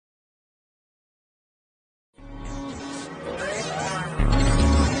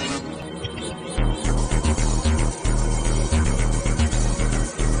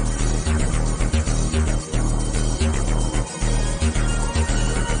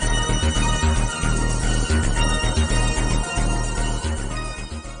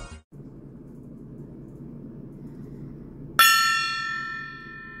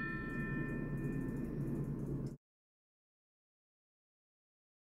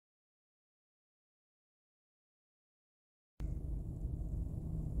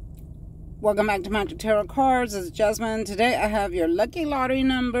Welcome back to Magic Tarot Cards. It's Jasmine. Today I have your lucky lottery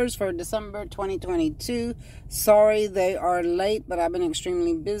numbers for December 2022. Sorry they are late, but I've been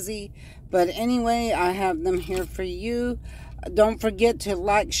extremely busy. But anyway, I have them here for you. Don't forget to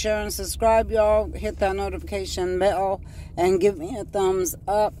like, share, and subscribe, y'all. Hit that notification bell and give me a thumbs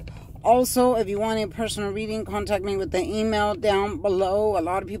up. Also, if you want a personal reading, contact me with the email down below. A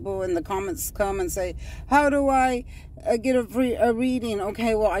lot of people in the comments come and say, how do I get a reading?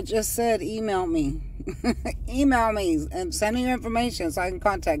 Okay, well, I just said email me. Email me and send me your information so I can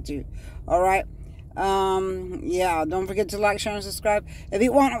contact you. All right? Yeah, don't forget to like, share, and subscribe. If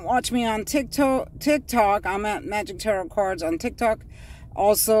you want to watch me on TikTok, I'm at Magic Tarot Cards on TikTok.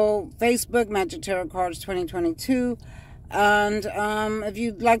 Also, Facebook, Magic Tarot Cards 2022. And if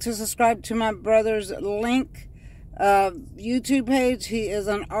you'd like to subscribe to my brother's link YouTube page, he is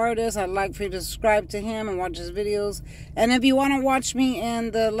an artist. I'd like for you to subscribe to him and watch his videos. And if you want to watch me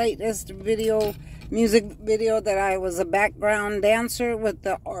in the latest music video that I was a background dancer with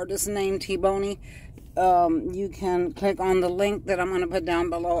the artist named T-Boney, you can click on the link that I'm going to put down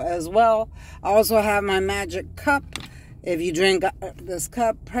below as well. I also have my magic cup. If you drink this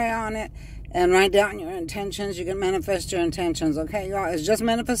cup, pray on it and write down your intentions. You can manifest your intentions, okay, y'all? It's just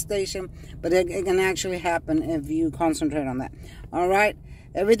manifestation, but it can actually happen if you concentrate on that, all right?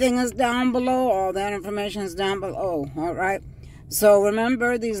 Everything is down below. All that information is down below, all right? So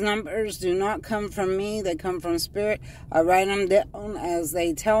remember, these numbers do not come from me. They come from Spirit. I write them down as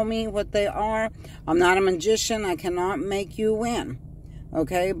they tell me what they are. I'm not a magician. I cannot make you win,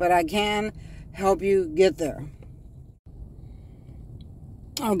 okay? But I can help you get there.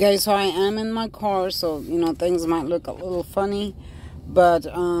 Okay, so I am in my car, so, you know, things might look a little funny. But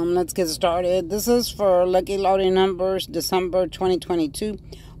let's get started. This is for lucky lottery numbers, December 2022.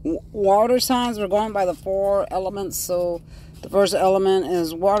 Water signs, we're going by the 4 elements. So the first element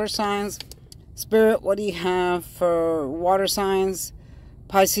is water signs. Spirit, what do you have for water signs?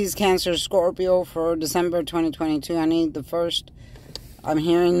 Pisces, Cancer, Scorpio for December 2022. I need the first. I'm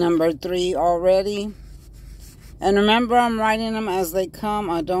hearing number 3 already. And remember, I'm writing them as they come.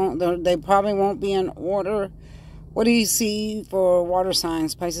 They probably won't be in order. What do you see for water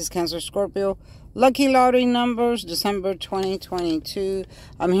signs? Pisces, Cancer, Scorpio. Lucky lottery numbers, December 2022.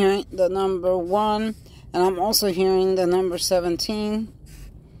 I'm hearing the number 1. And I'm also hearing the number 17.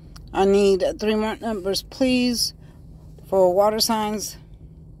 I need 3 more numbers, please, for water signs.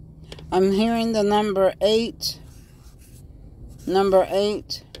 I'm hearing the number 8. Number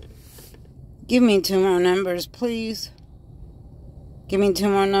 8. Give me 2 more numbers, please. Give me 2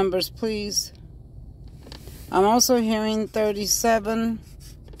 more numbers, please. I'm also hearing 37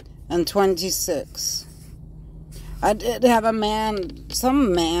 and 26. I did have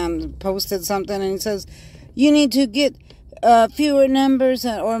some man posted something and he says, you need to get fewer numbers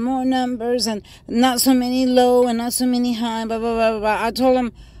or more numbers and not so many low and not so many high, blah, blah, blah, blah. I told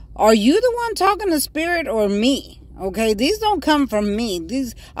him, are you the one talking to Spirit or me? Okay, these don't come from me.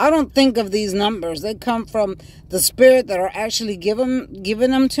 I don't think of these numbers. They come from the Spirit that are actually giving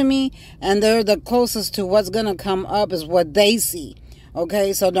them to me, and they're the closest to what's going to come up is what they see.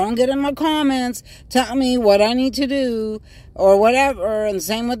 Okay, so don't get in my comments, tell me what I need to do or whatever. And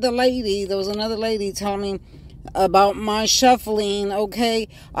same with the lady. There was another lady telling me about my shuffling. Okay,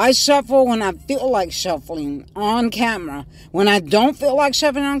 I shuffle when I feel like shuffling on camera. When I don't feel like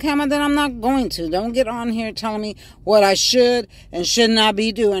shuffling on camera, then I'm not going to. Don't get on here telling me what I should and should not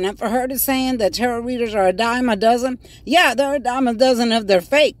be doing. And for her to saying that tarot readers are a dime a dozen, yeah, they're a dime a dozen if they're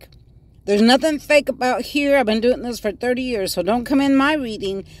fake. There's nothing fake about here. I've been doing this for 30 years, so don't come in my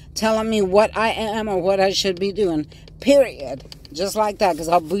reading telling me what I am or what I should be doing, period. Just like that, because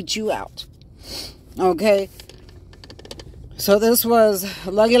I'll boot you out. Okay? So this was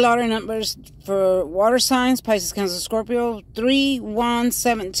lucky lottery numbers for water signs, Pisces, Cancer, Scorpio, 3, 1,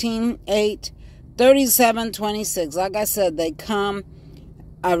 17, 8, 37, 26. Like I said, they come.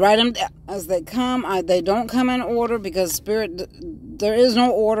 I write them as they come. They don't come in order because Spirit, there is no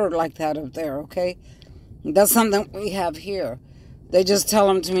order like that up there, okay? That's something we have here. They just tell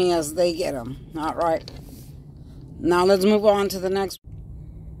them to me as they get them. All right. Now let's move on to the next.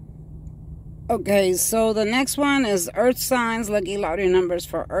 Okay, so the next one is Earth signs, lucky lottery numbers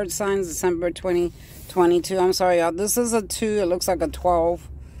for Earth signs, December 2022. I'm sorry, y'all. This is a 2. It looks like a 12,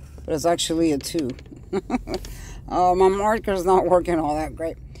 but it's actually a 2. My marker's not working all that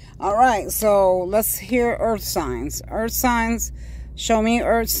great. All right, so let's hear Earth signs. Earth signs, show me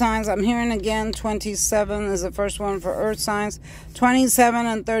Earth signs. I'm hearing again 27 is the first one for Earth signs. 27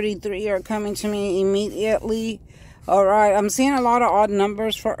 and 33 are coming to me immediately. All right, I'm seeing a lot of odd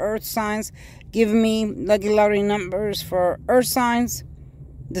numbers for Earth signs. Give me lucky lottery numbers for Earth signs.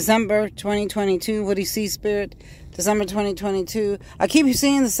 December 2022. What do you see, Spirit? December 2022. I keep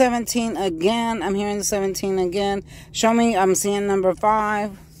seeing the 17 again. I'm hearing the 17 again. Show me. I'm seeing number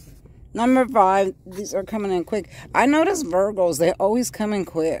 5. Number 5. These are coming in quick. I notice Virgos. They always come in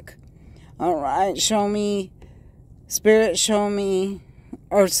quick. All right. Show me. Spirit, show me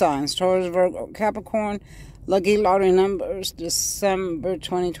Earth signs. Taurus, Virgo, Capricorn. Lucky lottery numbers. December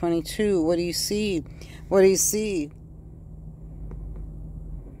 2022. What do you see? What do you see?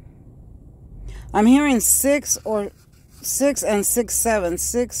 I'm hearing 6 and 6, 7.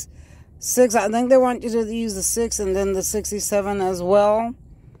 6. I think they want you to use the 6 and then the 67 as well.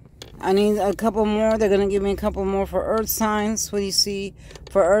 I need a couple more. They're going to give me a couple more for Earth signs. What do you see?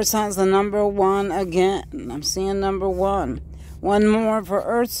 For Earth signs, the number 1 again. I'm seeing number 1. One more for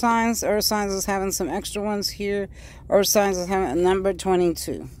Earth signs. Earth signs is having some extra ones here. Earth signs is having a number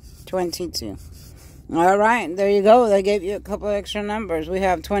 22. 22. All right, there you go. They gave you a couple extra numbers. We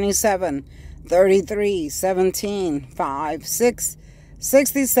have 27, 33, 17, 5, 6,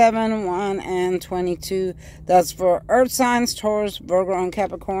 67, 1, and 22. That's for Earth signs, Taurus, Virgo, and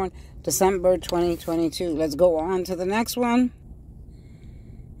Capricorn, December 2022. Let's go on to the next one.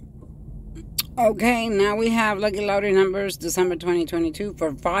 Okay, now we have lucky lottery numbers, December 2022,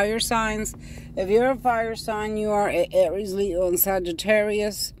 for fire signs. If you're a fire sign, you are Aries, Leo, and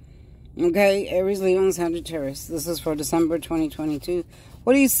Sagittarius. Okay, Aries, Leo, and Sagittarius. This is for December 2022.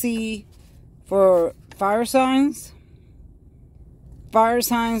 What do you see for fire signs? Fire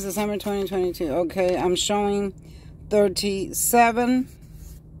signs, December 2022. Okay, I'm showing 37.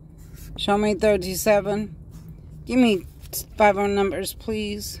 Show me 37. Give me 5 more numbers,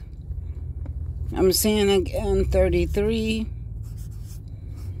 please. I'm seeing again 33.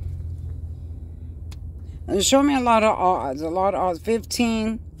 And show me a lot of odds.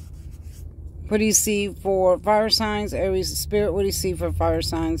 15. What do you see for fire signs? Aries, Spirit, what do you see for fire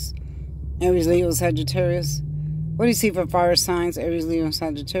signs? Aries, Leo, Sagittarius. What do you see for fire signs? Aries, Leo,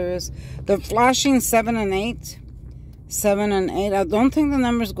 Sagittarius. They're flashing 7 and 8. 7 and 8. I don't think the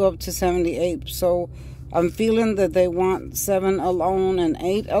numbers go up to 78. So I'm feeling that they want 7 alone and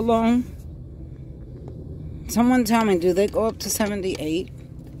 8 alone. Someone tell me, do they go up to 78?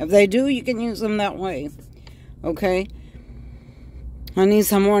 If they do, you can use them that way. Okay? I need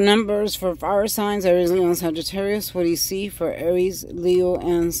some more numbers for fire signs, Aries, Leo, and Sagittarius. What do you see for Aries, Leo,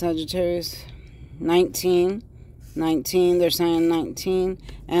 and Sagittarius? 19. 19. They're saying 19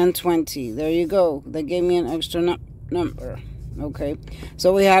 and 20. There you go. They gave me an extra number. Okay.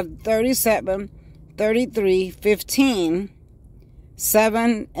 So we have 37, 33, 15,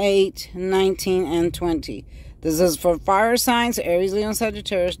 7, 8, 19, and 20. This is for fire signs, Aries, Leo, and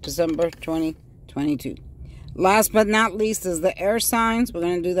Sagittarius, December 2022. Last but not least is the air signs. We're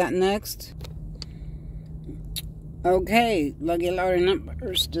going to do that next. Okay, lucky lottery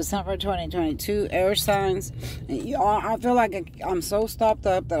numbers, December 2022, air signs. Y'all, I feel like I'm so stopped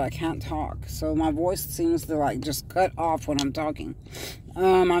up that I can't talk. So my voice seems to like just cut off when I'm talking.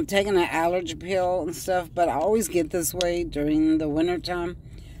 I've taken an allergy pill and stuff, but I always get this way during the winter time.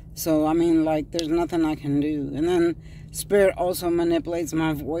 So, I mean, like, there's nothing I can do. And then Spirit also manipulates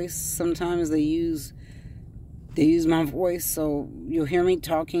my voice. Sometimes they use my voice, so you'll hear me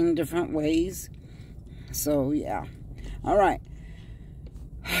talking different ways. So, yeah. All right.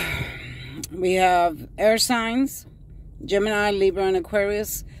 We have air signs, Gemini, Libra, and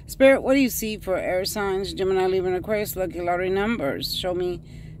Aquarius. Spirit, what do you see for air signs, Gemini, Libra, and Aquarius? Lucky lottery numbers. Show me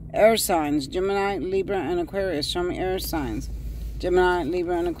air signs, Gemini, Libra, and Aquarius. Show me air signs, Gemini,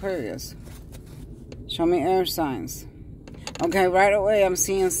 Libra, and Aquarius. Show me air signs. Okay, right away I'm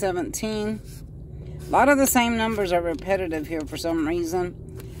seeing 17. A lot of the same numbers are repetitive here for some reason.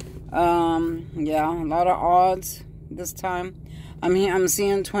 Yeah, a lot of odds this time. I'm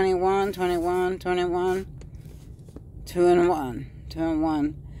seeing 21, 21, 21, 2 and 1, 2 and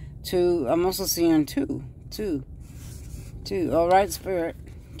 1, 2. I'm also seeing 2. All right, Spirit,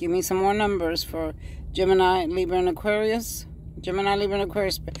 give me some more numbers for Gemini, Libra, and Aquarius. Gemini, Libra, and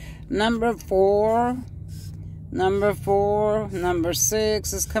Aquarius. Number 4, number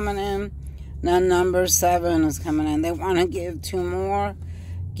 6 is coming in. Now number 7 is coming in. They want to give 2 more.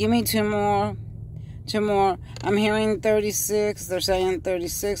 Give me 2 more. 2 more. I'm hearing 36. They're saying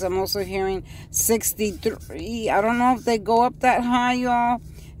 36. I'm also hearing 63. I don't know if they go up that high, y'all.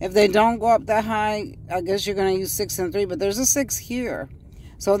 If they don't go up that high, I guess you're going to use 6 and 3. But there's a 6 here.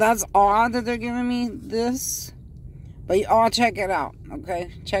 So that's odd that they're giving me this. But you all check it out,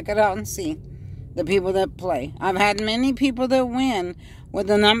 okay? Check it out and see the people that play. I've had many people that win with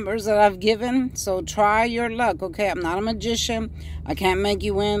the numbers that I've given. So try your luck, okay? I'm not a magician. I can't make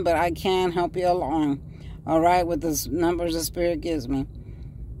you win, but I can help you along, all right, with the numbers the Spirit gives me.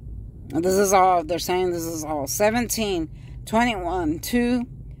 This is all, they're saying this is all 17, 21, 2,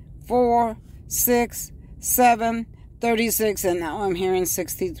 4, 6, 7, 36, and now I'm hearing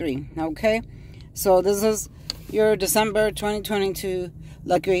 63. Okay? So this is your December 2022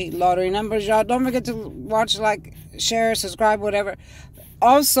 lucky lottery numbers. Y'all don't forget to watch, like, share, subscribe, whatever.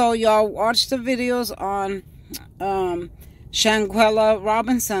 Also, y'all watch the videos on Shanquella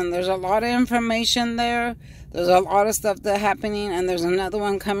Robinson. There's a lot of information there. There's a lot of stuff that's happening, and there's another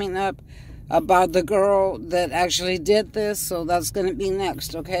one coming up about the girl that actually did this, so that's going to be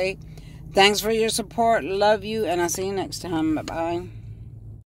next, okay? Thanks for your support. Love you, and I'll see you next time. Bye-bye.